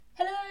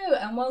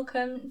and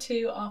welcome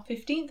to our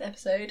 15th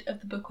episode of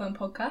the Bookworm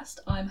Podcast.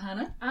 I'm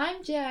Hannah.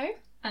 I'm Jo.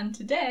 And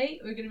today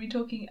we're going to be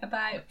talking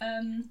about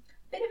a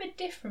bit of a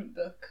different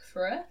book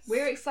for us.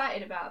 We're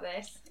excited about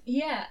this.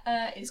 Yeah,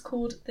 it's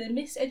called The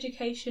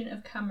Miseducation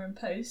of Cameron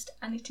Post,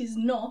 and it is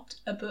not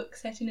a book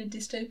set in a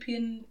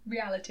dystopian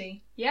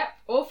reality. Yep,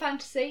 or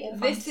fantasy. Or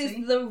This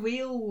fantasy. is the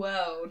real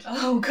world.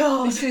 Oh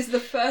god! This is the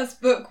first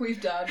book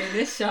we've done in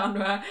this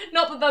genre.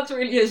 Not that that's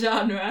really a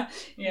genre,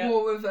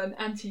 more of an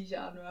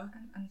anti-genre.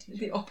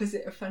 The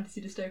opposite of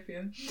fantasy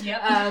dystopian.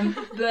 Yep.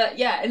 But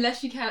yeah,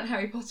 unless you count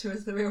Harry Potter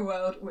as the real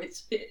world,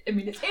 which, it's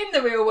in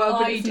the real world,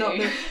 but it's not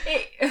the...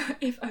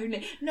 if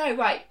only... No,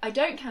 right, I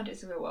don't count it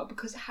as the real world,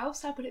 because how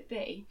sad would it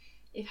be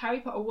if Harry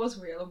Potter was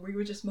real and we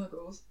were just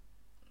muggles?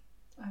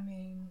 I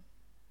mean...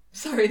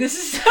 Sorry, this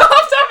is so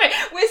off topic.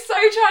 We're so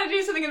trying to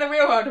do something in the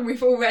real world and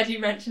we've already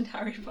mentioned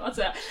Harry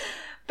Potter.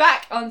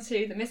 Back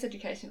onto The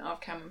Miseducation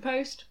of Cameron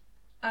Post.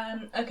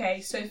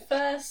 Okay, so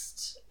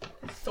first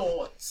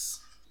thoughts.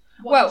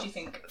 What did you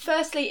think?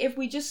 Firstly, if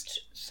we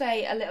just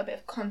say a little bit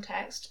of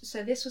context,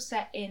 so this was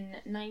set in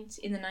the 90s,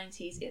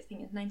 I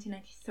think it's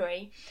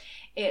 1993.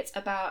 It's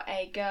about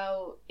a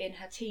girl in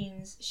her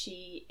teens.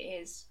 She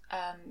is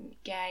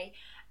gay,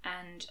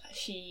 and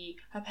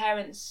her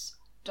parents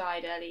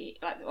died early,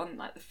 on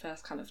the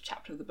first kind of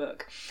chapter of the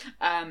book,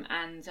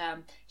 and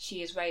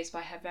she is raised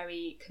by her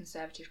very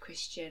conservative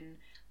Christian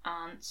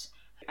aunt.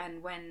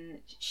 And when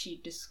she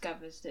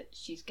discovers that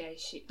she's gay,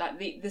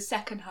 the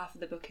second half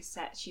of the book is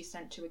set. She's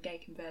sent to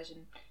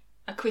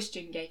a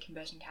Christian gay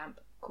conversion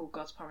camp called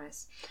God's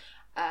Promise,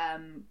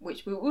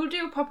 which we'll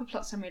do a proper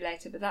plot summary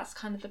later. But that's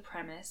kind of the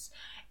premise.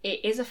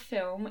 It is a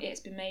film. It's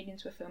been made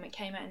into a film. It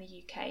came out in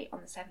the UK on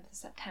the 7th of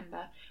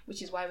September,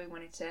 which is why we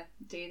wanted to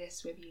do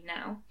this review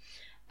now.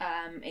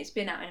 It's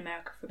been out in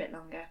America for a bit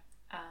longer.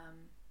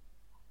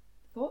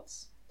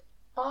 Thoughts?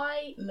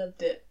 I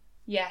loved it.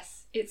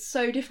 Yes, it's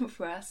so different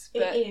for us.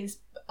 But it is.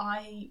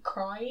 I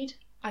cried.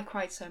 I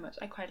cried so much.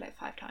 I cried like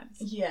 5 times.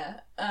 Yeah.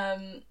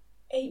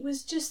 It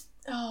was just...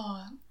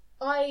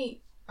 I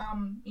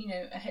am,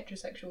 a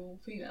heterosexual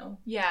female.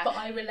 Yeah. But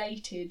I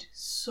related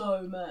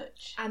so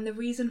much. And the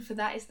reason for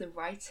that is the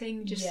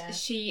writing.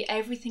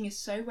 Everything is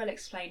so well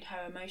explained.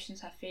 Her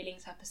emotions, her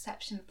feelings, her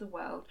perception of the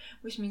world.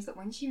 Which means that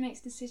when she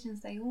makes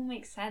decisions, they all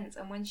make sense.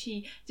 And when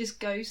she just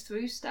goes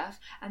through stuff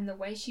and the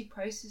way she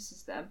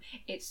processes them,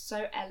 it's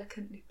so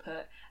eloquently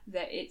put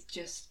that it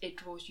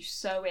draws you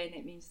so in.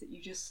 It means that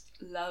you just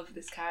love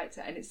this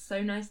character. And it's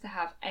so nice to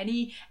have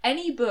any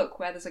book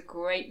where there's a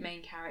great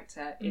main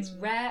character. It's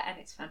rare and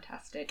it's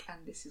fantastic.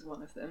 And this is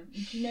one of them.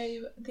 Do you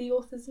know the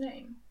author's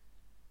name?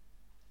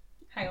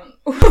 Hang on.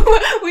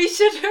 We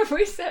should have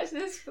researched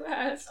this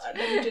first. Let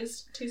me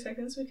just 2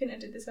 seconds. We can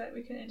edit this out.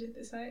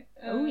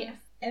 Oh, yes.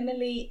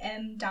 Emily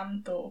M.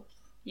 Danforth.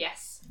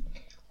 Yes.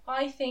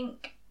 I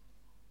think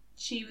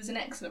she was an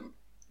excellent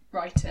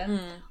writer.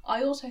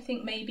 I also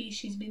think maybe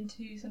she's been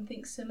to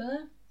something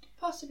similar.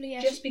 Possibly,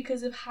 yeah. Just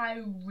because of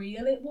how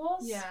real it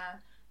was. Yeah.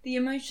 The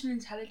emotional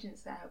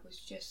intelligence there was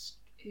just...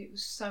 It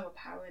was so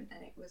apparent,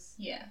 and it was...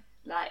 Yeah.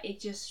 It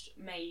just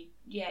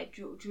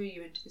drew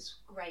you into this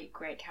great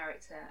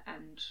character,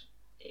 and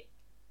it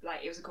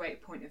was a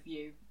great point of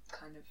view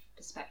kind of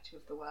perspective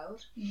of the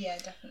world. Yeah,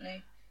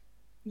 definitely.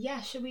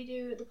 Yeah, should we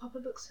do the proper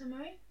book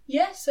summary?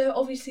 Yeah, so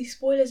obviously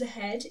spoilers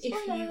ahead.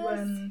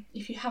 Spoilers.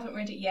 If you haven't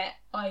read it yet,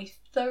 I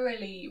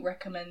thoroughly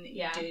recommend that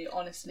you do,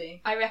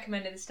 honestly. I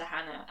recommended this to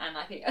Hannah, and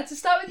I think to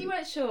start with you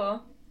weren't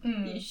sure.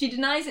 She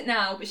denies it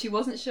now, but she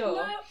wasn't sure.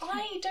 No,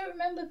 I don't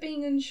remember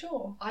being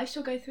unsure. I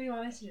shall go through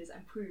my messages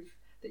and prove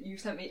that you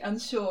sent me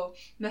unsure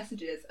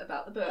messages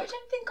about the book. I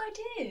don't think I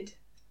did.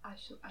 I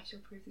shall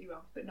prove you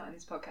wrong, but not in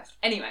this podcast.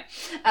 Anyway,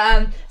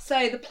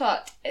 so the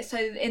plot. So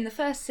in the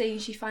first scene,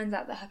 she finds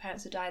out that her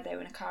parents had died. They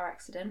were in a car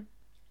accident.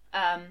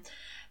 Her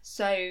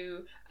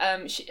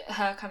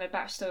kind of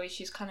backstory,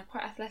 she's kind of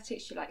quite athletic.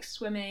 She likes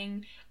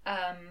swimming.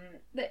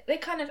 They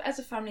kind of, as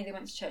a family, they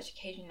went to church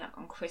occasionally, like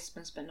on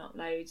Christmas, but not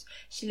loads.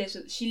 She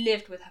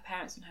lived with her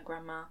parents and her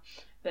grandma,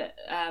 but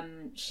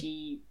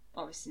she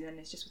obviously then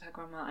is just with her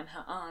grandma, and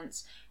her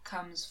aunt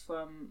comes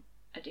from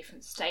a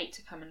different state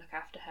to come and look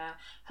after her.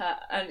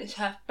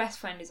 Her best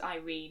friend is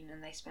Irene,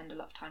 and they spend a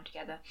lot of time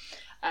together.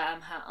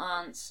 Her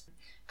aunt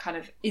kind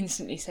of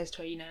instantly says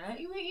to her,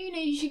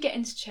 you should get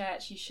into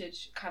church, you should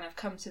kind of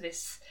come to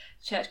this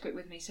church group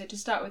with me. So to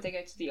start with, they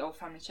go to the old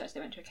family church they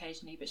went to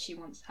occasionally, but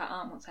her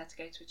aunt wants her to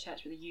go to a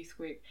church with a youth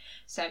group,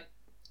 so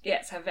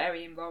gets her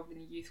very involved in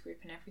the youth group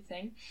and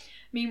everything.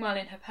 Meanwhile,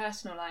 in her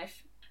personal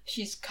life,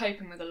 she's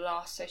coping with a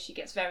loss, so she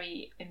gets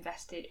very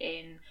invested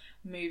in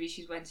movies.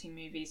 She's renting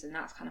movies, and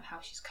that's kind of how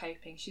she's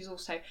coping. She's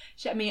also,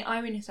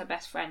 Irene is her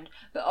best friend,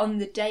 but on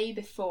the day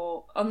that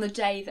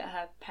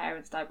her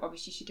parents died,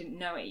 obviously she didn't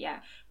know it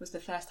yet, was the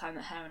first time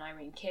that her and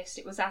Irene kissed.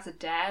 It was as a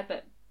dare,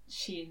 but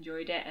she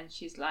enjoyed it, and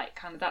she's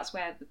that's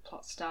where the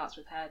plot starts,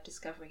 with her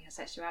discovering her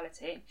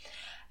sexuality.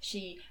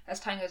 As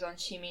time goes on,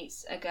 she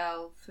meets a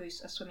girl through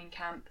a swimming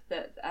camp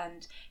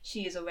and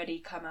she has already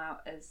come out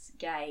as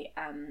gay,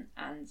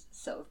 and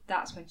sort of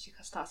that's when she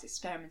starts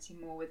experimenting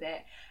more with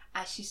it,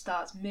 as she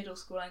starts middle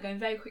school. I'm going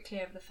very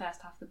quickly over the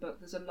first half of the book.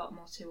 There's a lot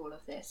more to all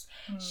of this.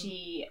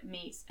 She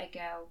meets a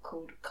girl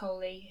called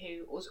Coley,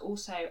 who was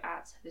also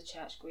at the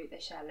church group. They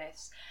share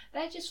lifts.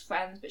 They're just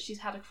friends, but she's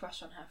had a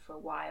crush on her for a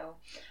while.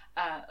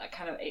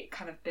 It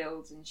kind of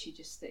builds, and she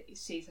just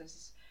sees her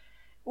as,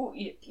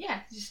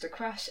 just a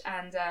crush.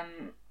 And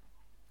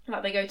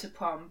they go to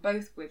prom,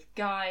 both with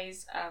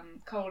guys.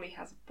 Coley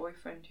has a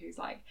boyfriend who's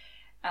like,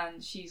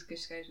 and she just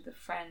goes with a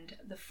friend.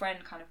 The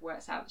friend kind of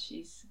works out that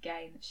she's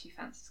gay and that she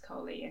fancies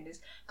Coley and is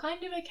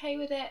kind of okay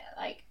with it.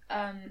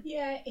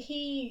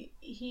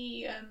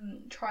 He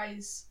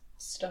tries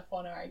stuff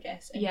on her, I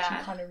guess, and she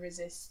kind of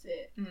resists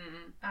it.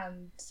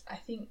 And I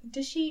think,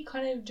 does she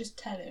kind of just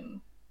tell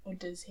him, or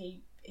does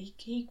he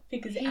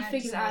figures it out? He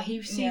figures it out.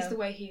 He sees the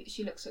way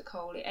she looks at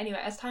Coley. Anyway,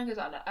 as time goes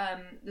on,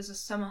 there's a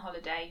summer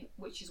holiday,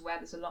 which is where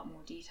there's a lot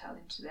more detail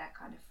into their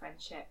kind of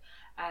friendship.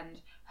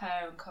 And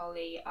her and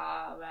Coley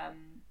are...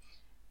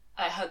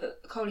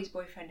 Coley's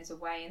boyfriend is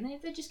away, and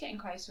they're just getting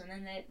closer, and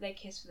then they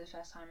kiss for the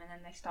first time, and then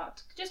they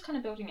start just kind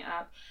of building it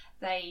up.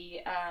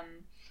 They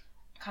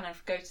kind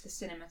of go to the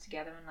cinema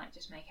together and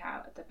just make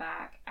out at the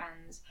back,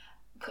 and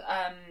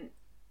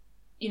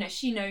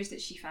she knows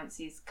that she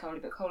fancies Coley,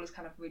 but Coley's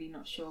kind of really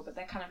not sure, but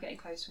they're kind of getting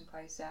closer and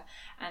closer.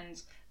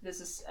 And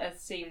there's a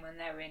scene when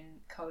they're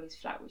in Coley's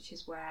flat, which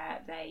is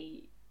where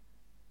they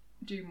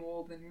do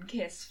more than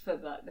kiss for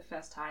the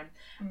first time,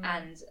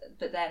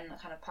 but then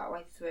kind of part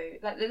way through,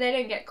 they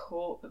don't get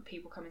caught, but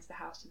people come into the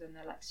house, so then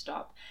they're like,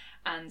 stop.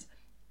 And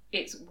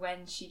it's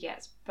when she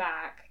gets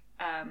back,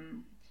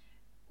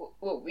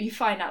 you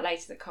find out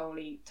later that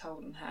Coley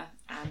told on her,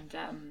 and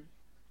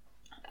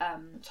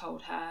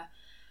told her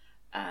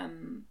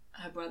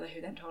brother, who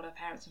then told her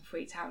parents and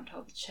freaked out and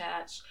told the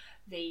church.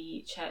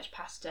 The church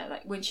pastor,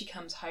 when she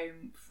comes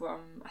home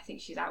from, I think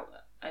she's out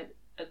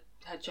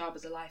her job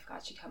as a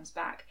lifeguard, she comes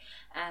back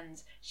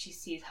and she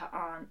sees her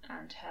aunt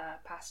and her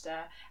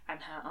pastor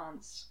and her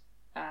aunt's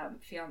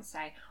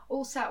fiance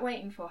all sat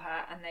waiting for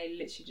her, and they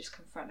literally just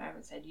confront her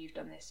and said, you've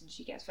done this, and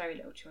she gets very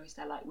little choice.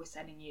 They're like, we're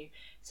sending you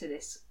to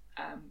this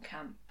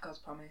camp, God's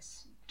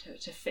promise,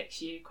 to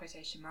fix you,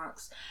 quotation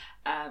marks.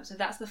 So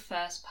that's the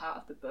first part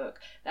of the book.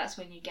 That's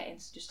when you get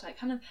into just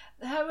kind of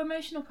her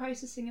emotional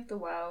processing of the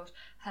world,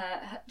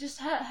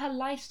 her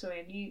life story,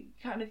 and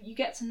you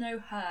get to know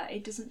her.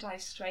 It doesn't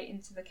dive straight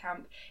into the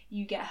camp.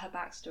 You get her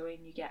backstory,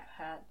 and you get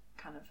her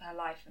kind of her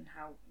life and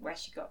where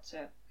she got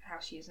to how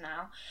she is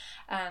now.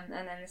 And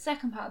then the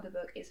second part of the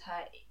book is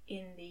her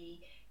in the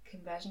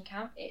conversion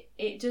camp.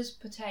 It does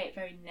portray it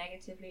very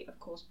negatively, of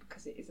course,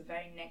 because it is a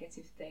very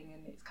negative thing,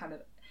 and it's kind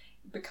of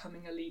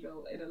becoming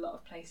illegal in a lot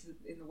of places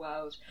in the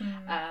world.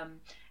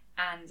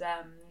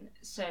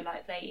 So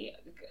they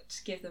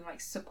give them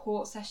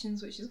support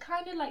sessions, which is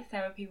kind of like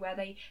therapy, where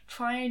they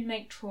try and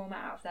make trauma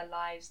out of their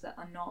lives that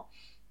are not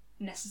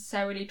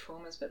necessarily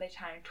traumas, but they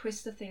try and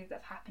twist the things that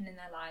have happened in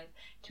their life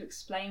to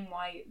explain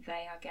why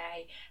they are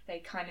gay. They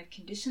kind of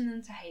condition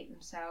them to hate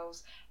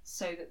themselves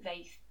so that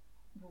they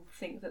will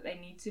think that they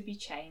need to be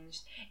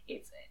changed.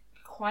 It's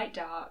quite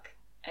dark,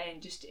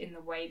 and just in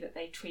the way that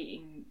they're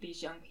treating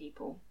these young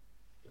people.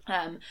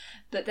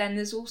 But then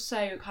there's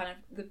also kind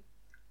of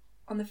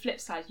on the flip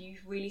side, you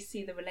really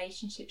see the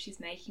relationship she's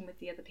making with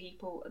the other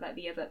people,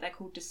 they're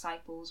called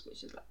disciples,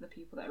 which is the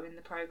people that are in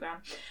the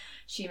program.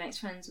 She makes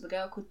friends with a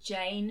girl called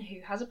Jane,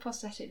 who has a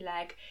prosthetic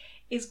leg,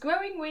 is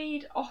growing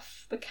weed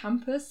off the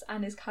campus,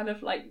 and is kind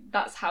of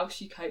that's how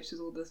she copes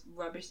with all the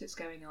rubbish that's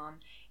going on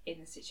in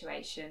the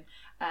situation.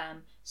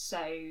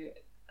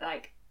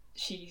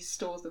 She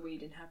stores the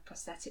weed in her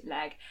prosthetic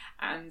leg,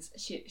 and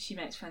she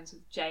makes friends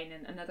with Jane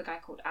and another guy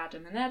called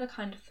Adam, and they're the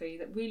kind of three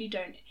that really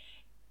don't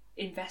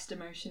invest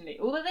emotionally,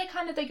 although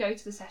they go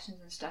to the sessions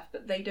and stuff,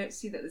 but they don't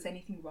see that there's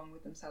anything wrong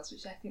with themselves,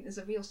 which I think there's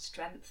a real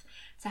strength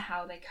to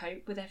how they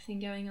cope with everything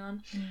going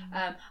on.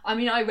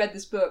 I read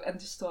this book and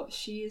just thought,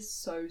 she is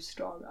so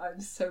strong,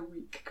 I'm so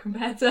weak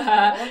compared to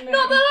her.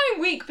 Not that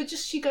I'm weak, but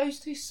just she goes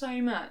through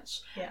so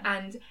much,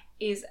 and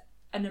is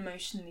an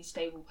emotionally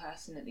stable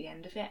person at the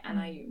end of it, and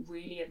I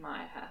really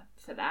admire her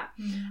for that.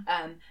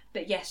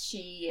 But yes,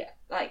 she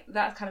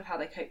that's kind of how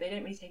they cope. They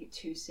don't really take it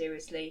too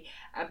seriously,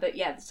 but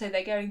yeah, so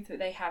they're going through,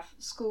 they have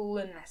school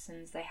and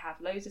lessons, they have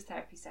loads of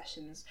therapy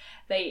sessions,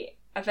 they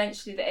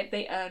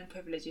earn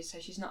privileges, so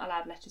she's not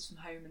allowed letters from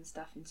home and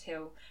stuff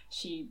until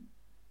she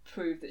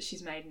proved that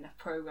she's made enough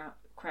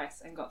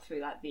progress and got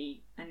through the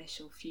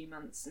initial few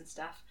months and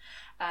stuff.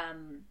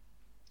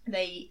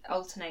 They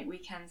alternate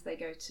weekends. They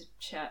go to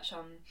church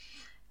on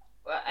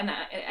an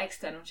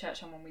external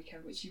church on one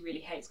weekend, which she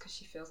really hates because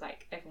she feels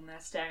like everyone there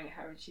staring at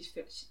her, and she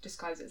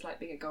describes it as like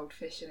being a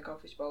goldfish in a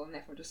goldfish bowl and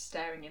everyone just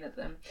staring in at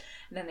them.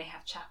 And then they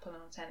have chapel on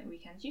alternate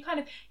weekends. You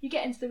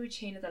get into the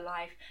routine of the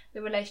life,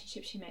 the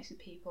relationship she makes with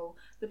people,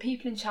 the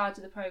people in charge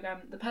of the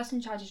program. The person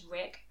in charge is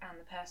Rick, and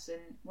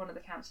one of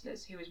the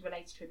counsellors who is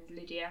related to him is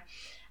Lydia,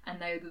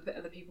 and they're the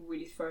other people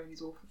really throwing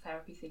these awful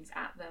therapy things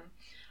at them.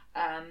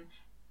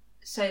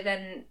 So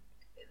then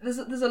there's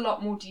a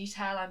lot more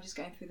detail. I'm just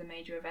going through the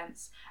major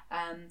events.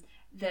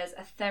 There's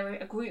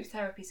a group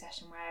therapy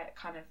session where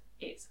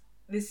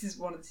this is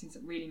one of the scenes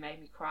that really made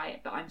me cry,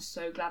 but I'm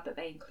so glad that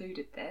they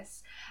included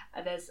this.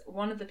 There's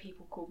one of the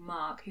people called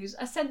Mark, who's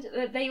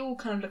essentially, they all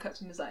kind of look up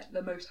to him as like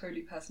the most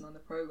holy person on the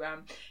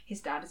programme.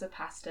 His dad is a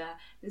pastor.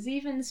 There's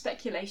even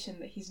speculation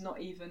that he's not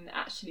even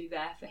actually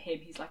there for him.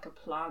 He's like a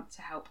plant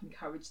to help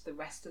encourage the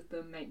rest of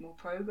them make more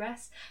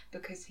progress,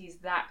 because he's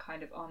that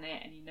kind of on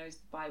it and he knows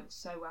the Bible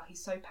so well.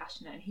 He's so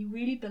passionate and he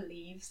really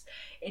believes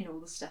in all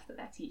the stuff that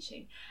they're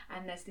teaching.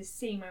 And there's this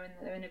scene where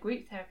they're in a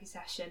group therapy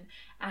session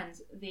and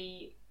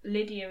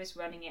Lydia is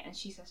running it, and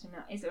she says to him,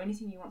 is there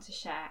anything you want to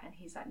share? And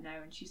he's like,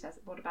 no. And she says,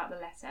 what about the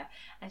letter?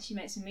 And she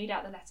makes him read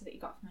out the letter that he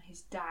got from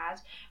his dad,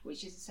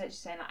 which is essentially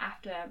saying, like,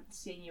 after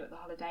seeing you at the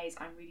holidays,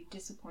 I'm really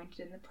disappointed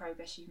in the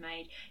progress you've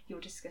made.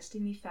 You're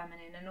disgustingly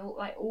feminine and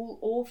all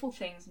awful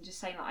things, and just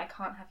saying, like, I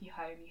can't have you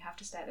home. You have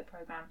to stay at the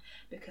programme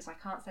because I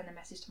can't send a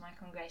message to my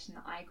congregation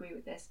that I agree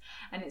with this.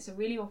 And it's a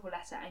really awful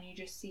letter, and you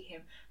just see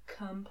him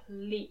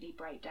completely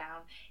break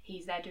down.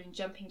 He's there doing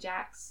jumping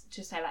jacks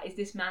to say, like, is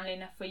this manly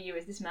enough for you?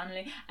 Is this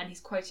manly? And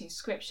he's quoting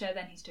scripture,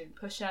 then he's doing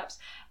push-ups.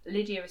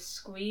 Lydia is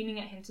screaming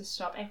at him to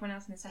stop. Everyone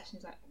else in the session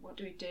is like, what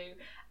do we do?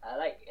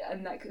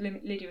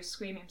 Lydia was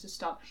screaming at him to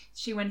stop.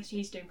 When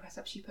he's doing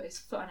press-ups, she put his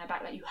foot on her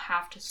back, like, you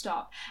have to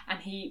stop. And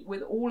he,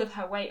 with all of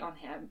her weight on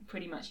him,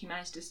 pretty much, he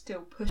managed to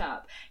still push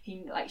up.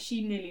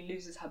 She nearly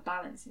loses her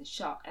balance in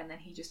shock, and then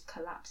he just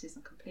collapses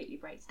and completely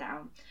breaks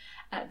down.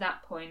 At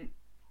that point,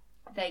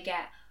 they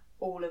get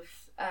all of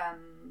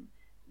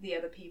the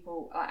other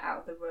people out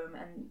of the room,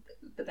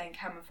 but then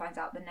Cameron finds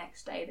out the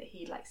next day that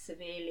he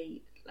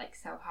severely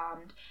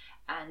self-harmed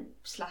and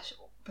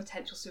 /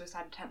 potential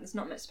suicide attempt. There's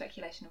not much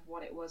speculation of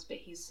what it was, but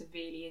he's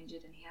severely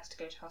injured and he has to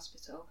go to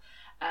hospital.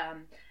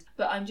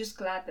 But I'm just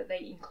glad that they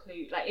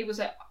include, it was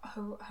a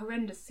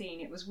horrendous scene.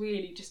 It was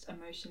really just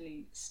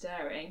emotionally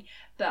stirring,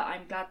 but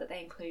I'm glad that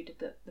they included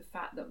the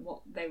fact that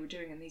what they were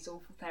doing and these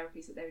awful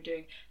therapies that they were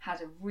doing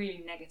had a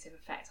really negative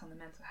effect on the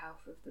mental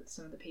health of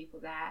some of the people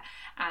there,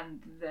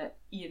 and that,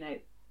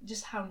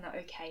 just how not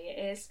okay it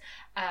is.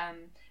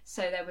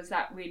 So there was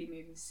that really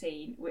moving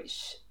scene,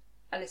 which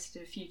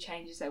elicited a few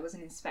changes. There was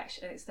an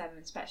external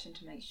inspection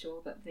to make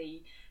sure that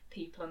the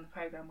people on the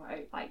programme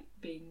were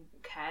being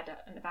cared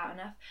about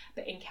enough.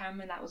 But in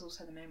Cameron, that was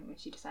also the moment when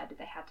she decided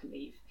they had to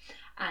leave.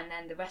 And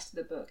then the rest of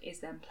the book is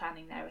them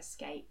planning their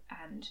escape,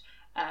 and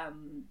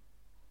it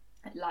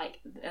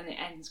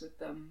ends with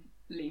them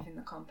leaving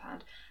the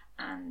compound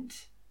and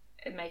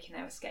making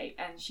their escape.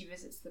 And she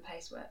visits the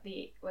place where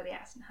the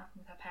accident happened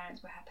with her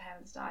parents, where her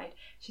parents died.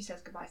 She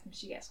says goodbye to them,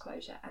 she gets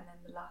closure, and then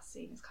the last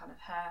scene is kind of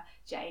her,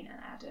 Jane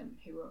and Adam,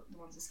 who were the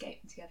ones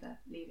escaping together,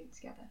 leaving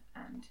together.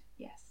 And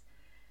yes,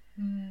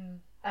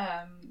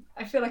 I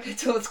feel like I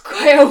talked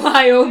quite a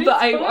while, but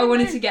I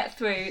wanted to get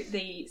through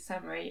the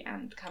summary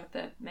and kind of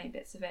the main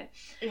bits of it.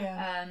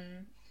 Yeah.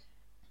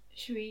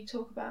 Should we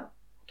talk about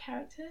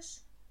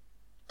characters?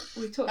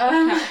 We talked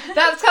about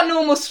that's kind of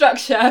normal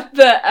structure,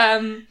 but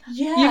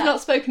you've not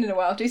spoken in a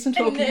while. Do some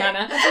talking,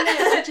 Hannah.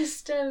 I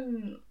just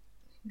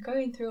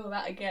going through all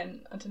that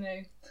again. I don't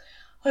know.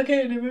 I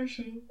get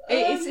emotional.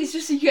 It's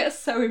just you get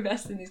so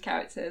invested in these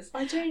characters.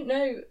 I don't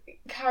know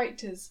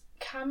characters.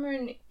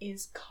 Cameron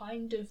is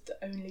kind of the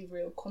only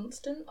real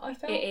constant, I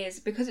felt. It is,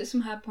 because it's from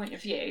her point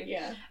of view.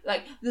 Yeah.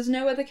 There's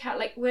no other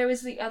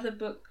whereas the other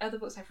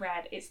books I've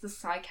read, it's the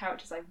side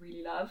characters I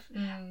really love.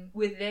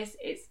 With this,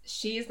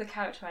 she is the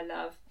character I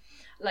love.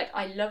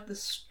 I love the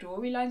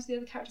storylines of the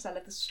other characters. I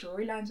love the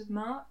storylines with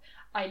Mark.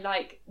 I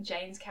like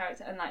Jane's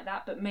character and like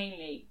that, but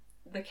mainly,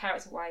 the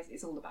character-wise,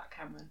 it's all about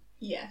Cameron.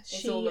 Yeah.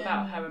 It's all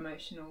about her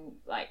emotional,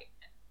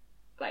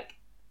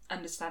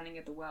 understanding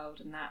of the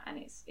world and that, and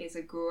it's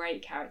a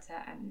great character,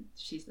 and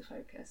she's the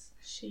focus.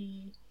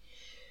 She's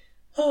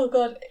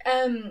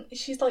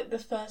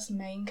the first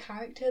main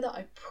character that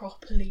I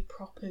properly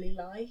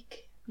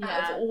like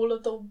out of all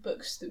of the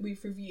books that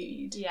we've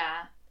reviewed.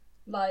 Yeah.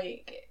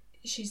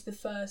 She's the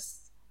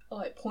first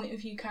point of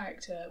view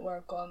character where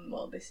I've gone,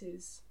 well, this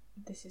is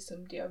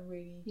somebody I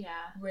really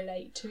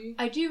relate to.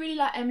 I do really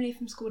like Emily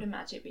from School of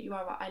Magic, but you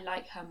are right, I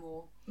like her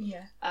more.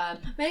 Yeah.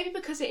 Maybe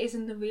because it is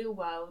in the real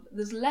world,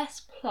 there's less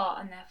plot,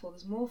 and therefore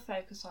there's more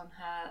focus on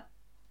her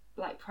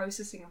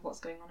processing of what's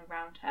going on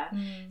around her.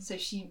 So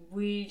she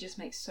really just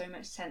makes so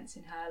much sense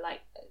in her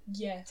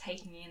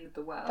taking in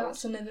the world.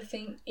 That's another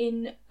thing.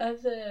 In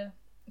other,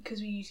 because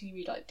we usually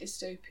read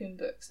dystopian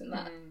books and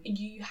that,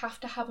 you have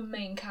to have a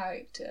main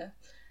character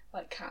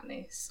like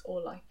Katniss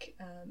or like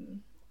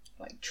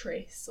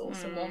Triss or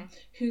someone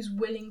who's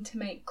willing to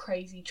make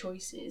crazy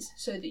choices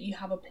so that you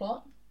have a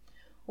plot.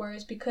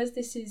 Whereas because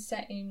this is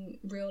set in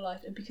real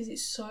life and because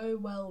it's so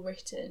well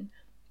written,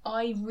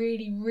 I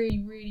really, really,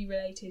 really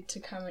related to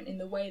Cameron in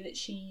the way that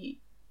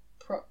she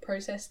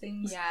processed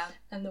things,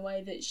 and the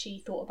way that she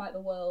thought about the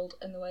world,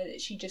 and the way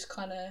that she just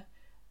kind of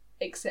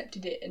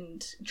accepted it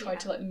and tried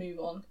to move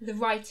on. The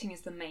writing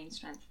is the main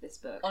strength of this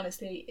book.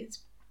 Honestly, it's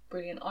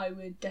brilliant. I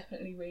would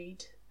definitely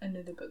read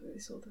another book that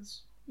this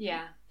author's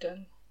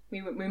done.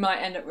 We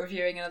might end up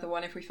reviewing another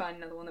one if we find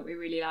another one that we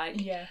really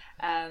like. Yeah.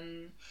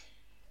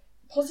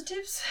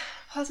 Positives?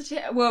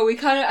 Positive. Well, we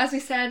kind of, as we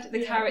said, the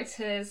Yeah.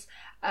 characters,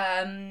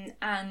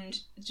 and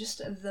just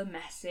the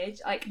message.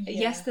 Like,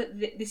 yes, that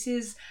this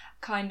is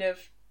kind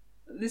of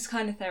this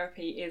kind of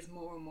therapy is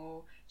more and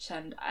more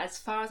shunned. As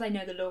far as I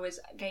know, the law is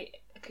gay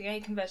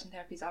conversion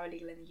therapies are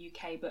illegal in the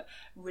UK, but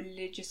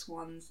religious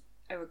ones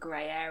are a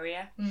grey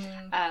area.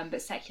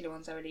 But secular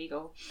ones are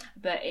illegal.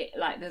 But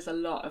there's a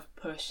lot of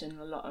push and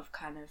a lot of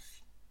kind of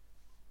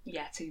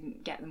to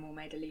get them all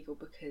made illegal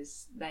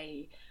because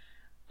they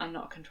are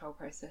not a control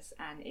process,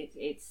 and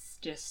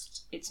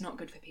it's not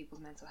good for people's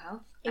mental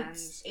health.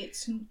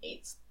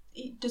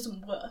 It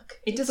doesn't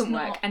work. It doesn't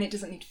work, and it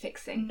doesn't need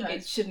fixing. No.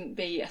 It shouldn't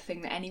be a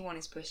thing that anyone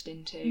is pushed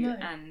into. No.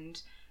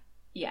 And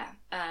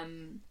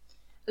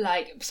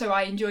so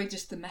I enjoyed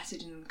just the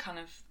message and kind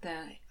of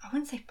I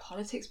wouldn't say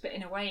politics, but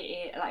in a way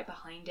it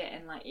behind it,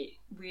 and it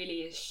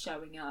really is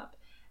showing up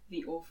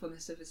the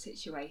awfulness of a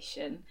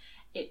situation.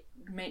 It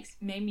made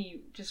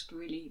me just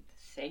really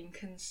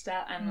think and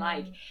stuff, and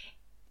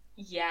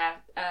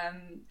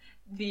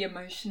the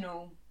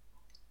emotional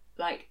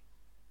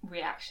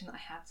reaction that I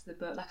had to the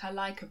book. I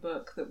like a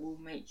book that will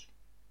make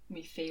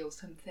me feel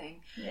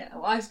something. Yeah.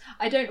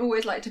 I don't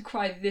always like to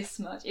cry this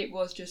much. It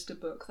was just a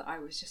book that I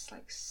was just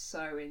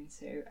so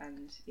into,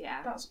 and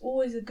that's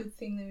always a good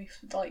thing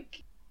though,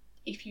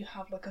 if you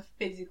have a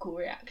physical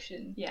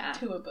reaction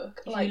to a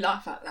book. If you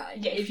laugh at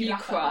that, if you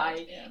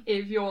cry,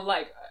 if you're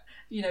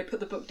put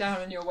the book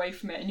down and you're away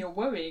from it and you're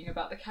worrying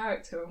about the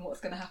character and what's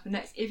going to happen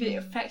next, if it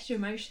affects you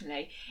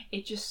emotionally,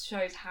 it just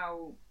shows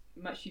how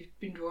much you've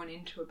been drawn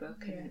into a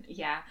book. And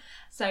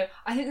so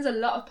I think there's a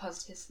lot of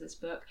positives to this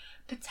book.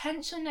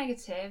 Potential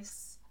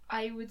negatives,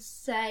 I would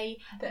say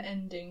the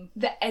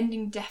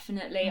ending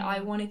definitely. I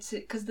wanted to,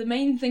 because the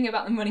main thing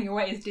about them running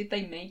away is, did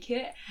they make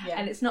it?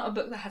 And it's not a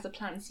book that has a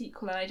planned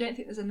sequel, and I don't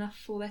think there's enough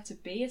for there to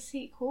be a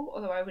sequel,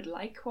 although I would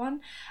like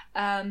one.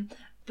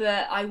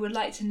 But I would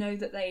like to know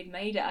that they'd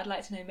made it. I'd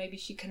like to know maybe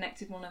she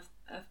connected one of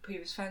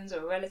previous friends or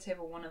a relative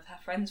or one of her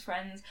friends'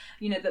 friends,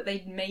 that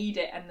they'd made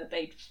it and that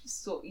they'd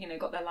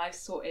got their lives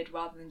sorted,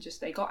 rather than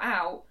just they got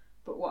out,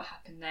 but what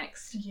happened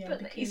next? So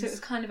it was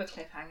kind of a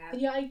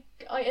cliffhanger.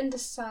 I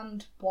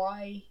understand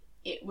why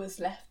it was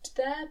left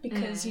there,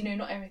 because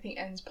not everything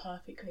ends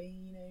perfectly.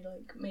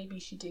 Maybe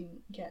she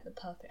didn't get the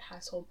perfect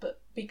household,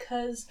 but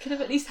because could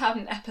have at least had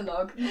an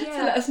epilogue to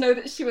let us know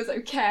that she was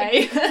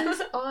okay.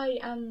 Because I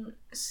am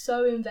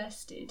so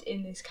invested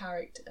in this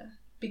character,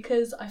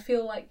 because I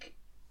feel like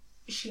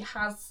she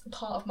has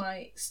part of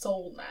my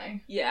soul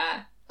now.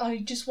 I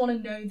just want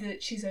to know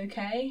that she's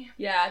okay.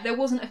 There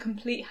wasn't a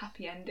complete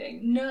happy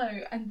ending.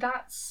 No, and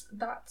that's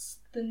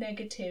the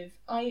negative.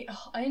 I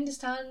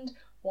understand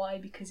why,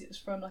 because it was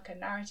from a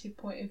narrative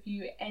point of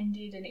view. It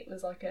ended, and it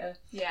was a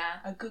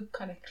good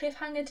kind of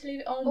cliffhanger to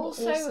leave it on.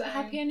 Also, but also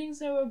happy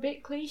endings are a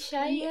bit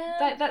cliche.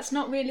 That's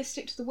not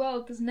realistic to the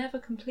world. There's never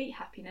complete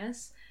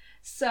happiness.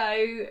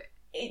 So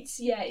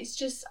it's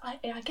just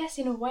I guess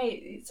in a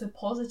way it's a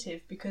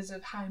positive, because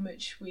of how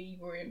much we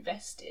were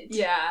invested.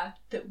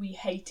 That we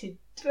hated.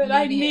 But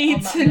I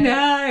need to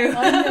know.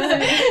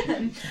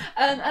 I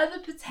know. Other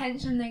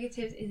potential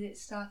negatives is it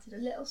started a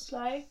little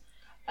slow.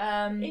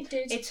 It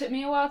did. It took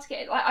me a while to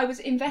get it. I was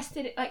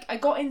invested. I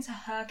got into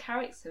her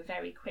character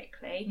very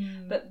quickly.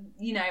 But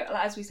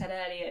as we said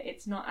earlier,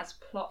 it's not as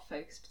plot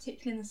focused,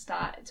 particularly in the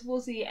start.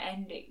 Towards the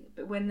ending,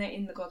 but when they're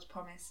in the God's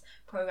Promise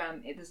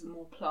program, there's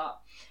more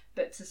plot.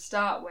 But to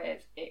start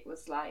with, it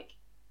was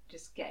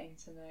just getting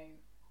to know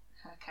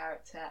her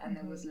character, and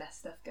there was less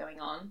stuff going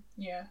on.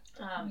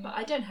 But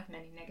I don't have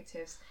many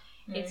negatives.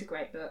 It's a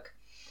great book.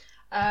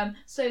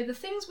 So the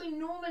things we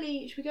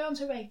normally... Should we go on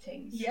to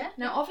ratings?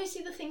 Now,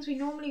 obviously, the things we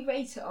normally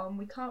rate it on,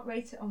 we can't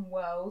rate it on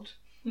world.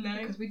 No.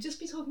 Because we'd just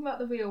be talking about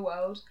the real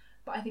world.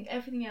 But I think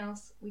everything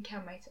else we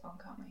can rate it on,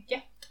 can't we?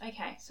 Yeah.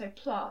 Okay, so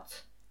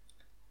plot.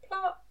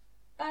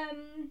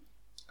 I'm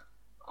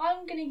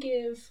going to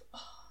give...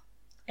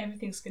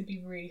 everything's going to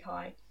be really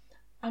high.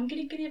 I'm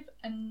going to give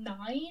a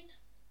 9.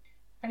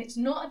 And it's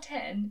not a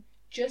 10,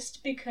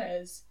 just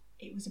because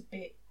it was a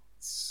bit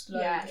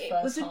slow. It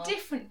was a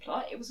different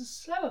plot. It was a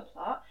slower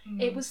plot.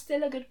 It was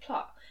still a good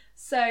plot.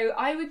 So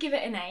I would give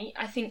it an 8.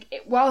 I think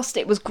whilst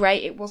it was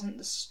great, it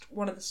wasn't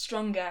one of the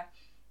stronger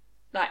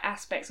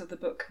aspects of the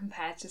book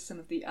compared to some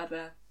of the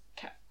other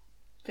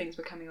things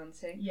we're coming on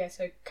to.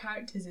 So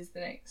characters is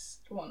the next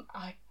one.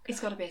 It's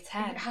got to be a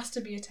 10. It has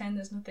to be a 10.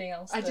 There's nothing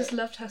else. I just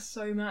loved her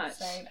so much.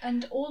 Same.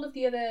 And all of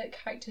the other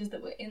characters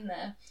that were in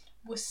there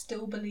were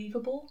still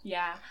believable.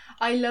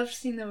 I loved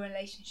seeing the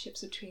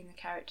relationships between the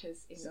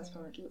characters in God's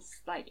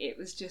Promise. It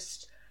was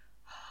just...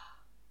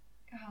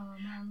 Oh,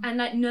 man. And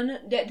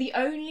the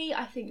only,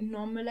 I think,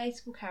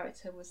 non-relatable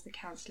character was the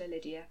counsellor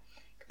Lydia.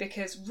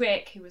 because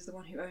Rick, who was the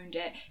one who owned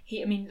it,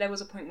 there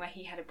was a point where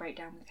he had a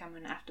breakdown with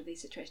Cameron after the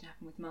situation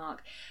happened with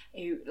Mark,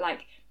 who,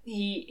 like,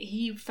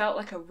 he felt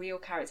like a real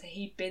character.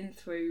 He'd been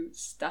through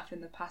stuff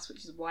in the past,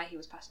 which is why he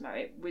was passionate about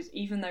it. Was,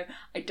 even though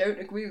I don't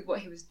agree with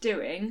what he was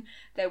doing,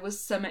 there was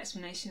some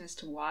explanation as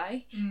to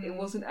why. It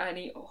wasn't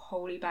any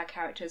wholly bad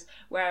characters.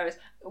 Whereas,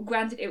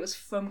 granted, it was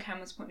from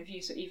Cameron's point of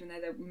view, so even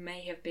though there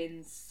may have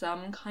been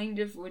some kind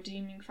of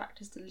redeeming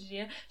factors to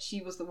Lydia,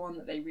 she was the one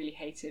that they really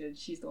hated, and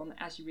she's the one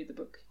that, as you read the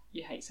book,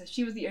 you hate. So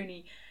she was the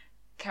only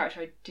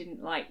character I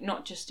didn't like,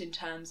 not just in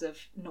terms of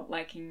not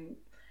liking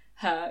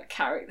her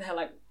character, her,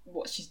 like,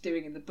 what she's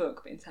doing in the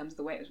book, but in terms of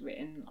the way it was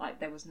written, like,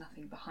 there was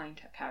nothing behind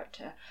her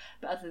character.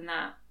 But other than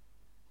that,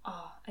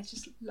 I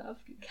just love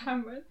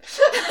Cameron.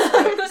 So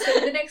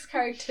the next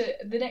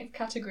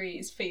category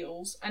is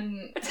feels,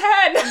 and 10.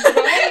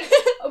 Right?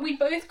 We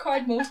both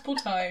cried multiple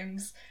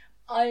times.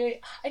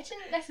 I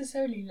didn't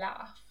necessarily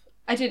laugh.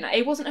 I didn't.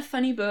 It wasn't a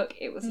funny book.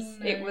 It was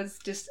No. it was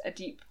just a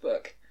deep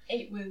book.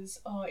 It was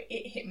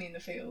it hit me in the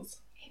feels.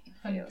 It hit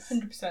me in the feels.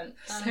 100%.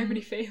 So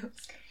many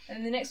feels.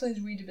 And the next one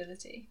is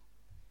readability.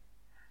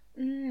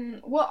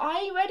 Well,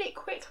 I read it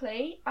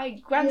quickly. I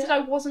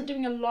wasn't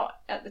doing a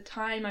lot at the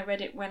time. I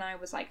read it when I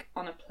was, like,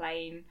 on a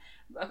plane,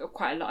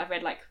 quite a lot. I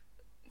read, like,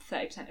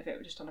 30% of it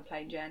was just on a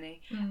plane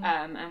journey,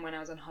 and when I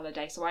was on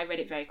holiday. So I read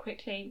it very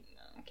quickly.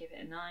 I'll give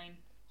it a 9.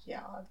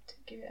 Yeah, I'd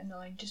give it a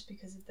 9 just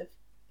because of the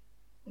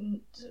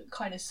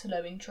kind of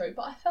slow intro.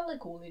 But I felt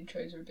like all the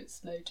intros were a bit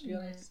slow, to be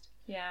honest.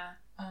 Yeah.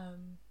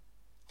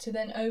 So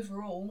then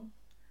overall,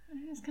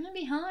 it's gonna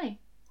be high.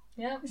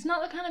 Yeah. It's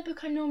not the kind of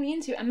book I'm normally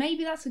into, and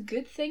maybe that's a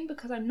good thing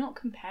because I'm not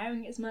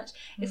comparing it as much.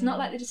 It's not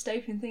like the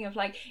dystopian thing of,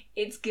 like,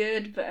 it's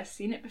good, but I've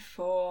seen it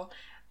before.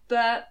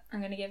 But I'm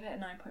going to give it a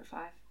 9.5.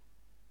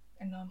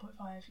 A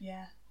 9.5,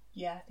 yeah.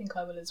 Yeah, I think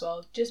I will as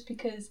well. Just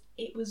because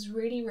it was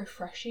really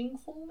refreshing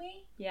for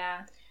me.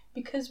 Yeah.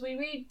 Because we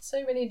read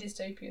so many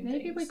dystopian things.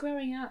 Maybe we're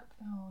growing up.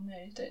 Oh, no,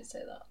 don't say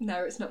that.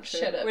 No, it's not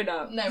true. Shut up. We're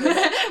not. No, we're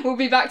not. We'll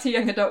be back to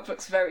young adult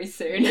books very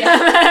soon.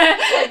 Yeah.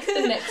 Like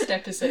the next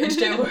episode,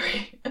 don't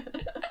worry.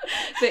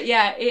 But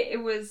yeah,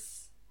 it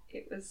was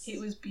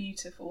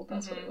beautiful.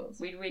 That's what it was.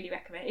 We'd really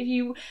recommend it. If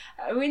you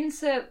are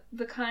into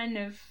the kind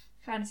of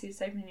fantasy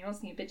dystopian and you want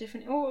something a bit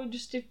different, or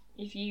just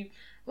if you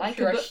like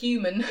You're a book,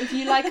 human. if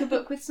you like a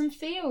book with some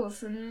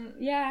feels, and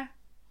yeah,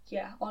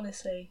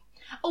 honestly.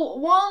 Oh,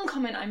 one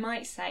comment I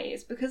might say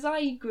is, because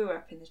I grew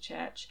up in the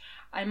church,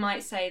 I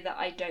might say that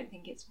I don't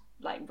think it's,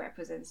 like,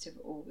 representative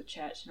of all the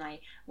church, and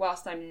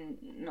whilst I'm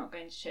not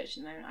going to church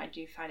at the moment, I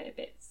do find it a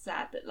bit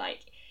sad that,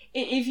 like,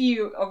 if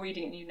you are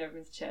reading it and you've never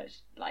been to church,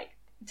 like,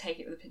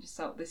 take it with a pinch of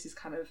salt. This is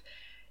kind of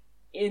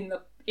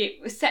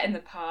it was set in the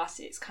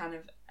past. It's kind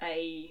of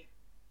a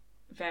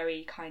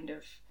very kind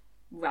of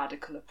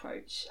radical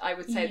approach. I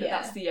would say that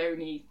that's the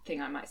only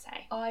thing I might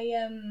say.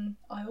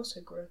 I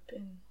also grew up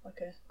in,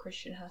 like, a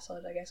Christian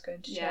household, I guess,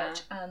 going to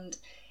church, and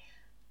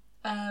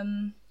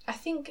I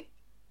think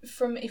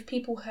if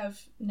people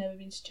have never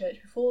been to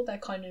church before, their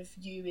kind of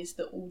view is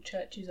that all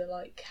churches are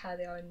like how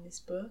they are in this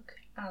book,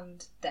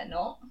 and they're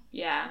not.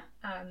 Yeah.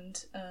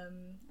 And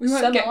we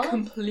won't get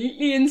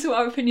completely into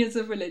our opinions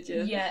of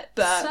religion. Yeah,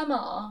 but some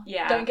are.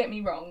 Yeah. Don't get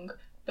me wrong,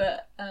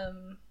 but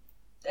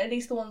at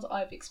least the ones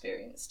I've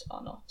experienced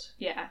are not.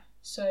 Yeah.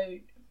 So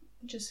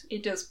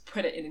it does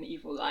put it in an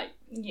evil light.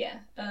 Yeah.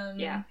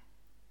 Yeah.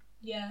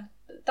 Yeah.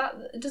 That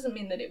it doesn't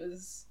mean that it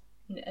was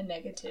a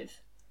negative.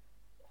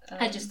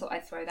 I just thought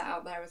I'd throw that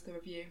out there as the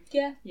review.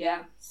 Yeah.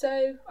 Yeah.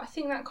 So I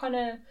think that kind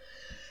of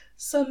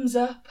sums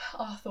up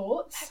our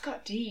thoughts. That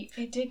got deep.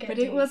 It did get deep. But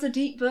it was a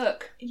deep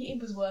book.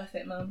 It was worth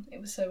it, Mum.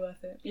 It was so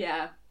worth it.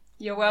 Yeah.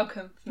 You're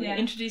welcome for me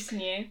introducing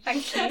you.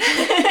 Thank you.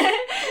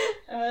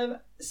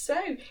 So,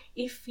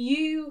 if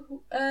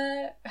you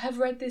have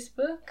read this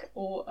book,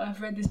 or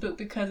have read this book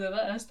because of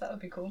us, that would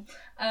be cool.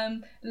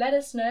 Let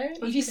us know.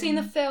 Have you seen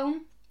the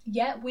film?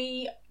 Yeah,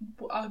 we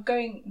are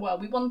going. Well,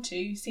 we want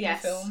to see the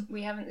film.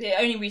 We haven't. It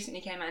only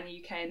recently came out in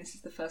the UK, and this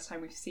is the first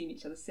time we've seen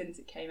each other since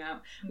it came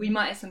out. We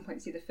might at some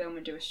point see the film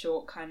and do a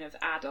short kind of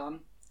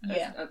add-on.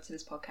 Up to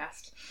this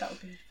podcast. That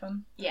would be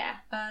fun. Yeah.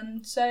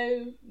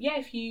 So yeah,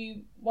 if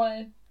you want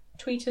to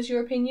tweet us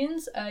your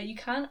opinions, you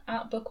can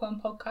at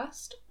Bookworm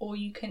Podcast, or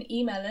you can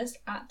email us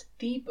at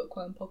the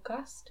Bookworm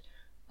Podcast.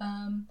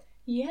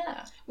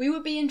 Yeah. We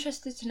would be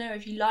interested to know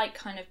if you like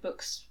kind of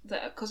books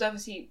that, because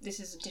obviously this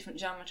is a different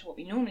genre to what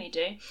we normally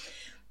do.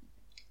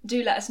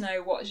 Do let us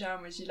know what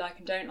genres you like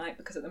and don't like,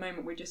 because at the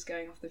moment we're just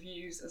going off the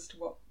views as to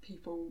what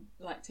people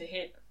like to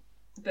hear.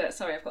 But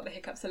sorry, I've got the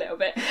hiccups a little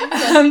bit.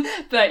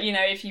 But you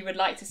know, if you would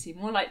like to see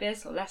more like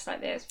this or less like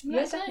this,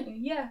 let us know.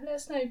 Yeah, let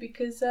us know,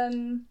 because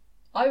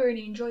I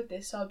really enjoyed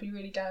this, so I'd be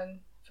really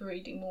down for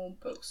reading more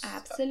books.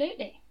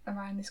 Absolutely.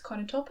 Around this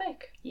kind of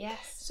topic.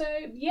 Yes. So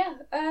yeah,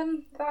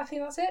 I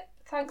think that's it.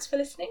 Thanks for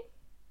listening,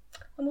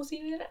 and we'll see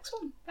you in the next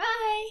one.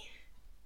 Bye.